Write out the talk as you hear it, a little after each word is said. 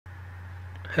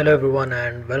Hello everyone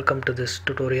and welcome to this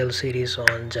tutorial series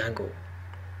on Django.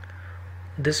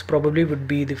 This probably would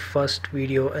be the first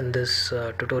video in this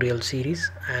tutorial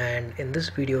series, and in this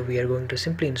video we are going to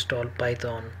simply install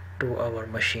Python to our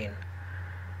machine.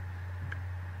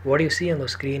 What you see on the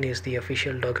screen is the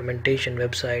official documentation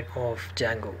website of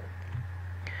Django,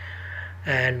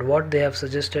 and what they have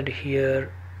suggested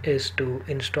here is to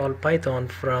install Python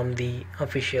from the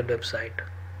official website.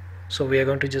 So we are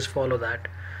going to just follow that.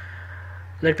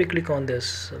 Let me click on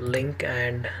this link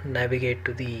and navigate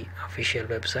to the official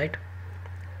website.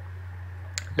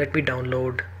 Let me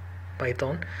download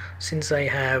Python. Since I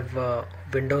have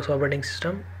Windows operating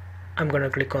system, I'm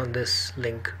gonna click on this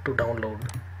link to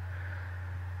download.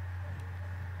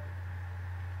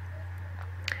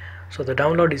 So the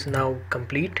download is now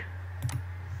complete.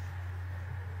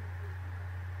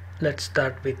 Let's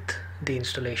start with the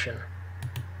installation.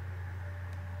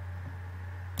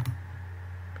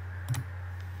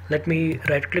 Let me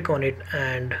right click on it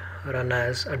and run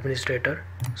as administrator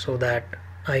so that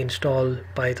I install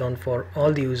Python for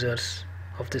all the users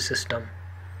of the system.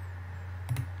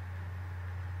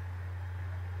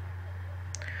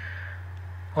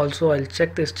 Also, I'll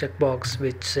check this checkbox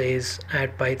which says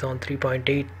add Python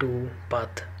 3.8 to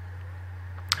path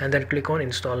and then click on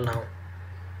install now.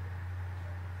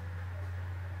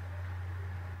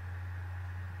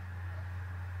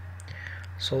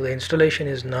 So the installation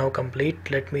is now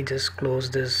complete. Let me just close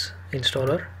this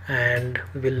installer and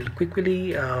we will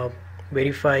quickly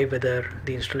verify whether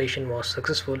the installation was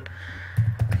successful.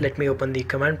 Let me open the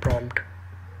command prompt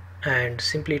and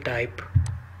simply type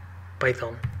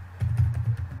Python.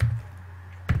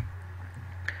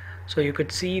 So you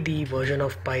could see the version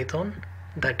of Python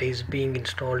that is being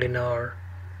installed in our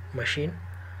machine.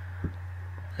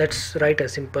 Let's write a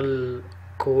simple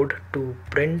code to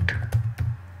print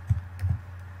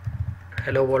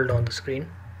hello world on the screen.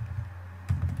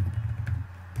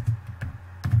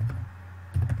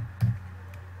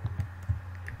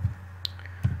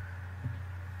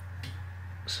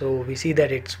 So we see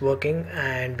that it's working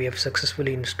and we have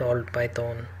successfully installed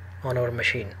Python on our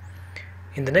machine.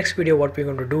 In the next video what we're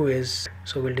going to do is,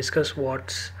 we'll discuss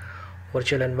what's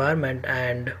virtual environment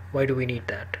and why do we need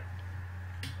that.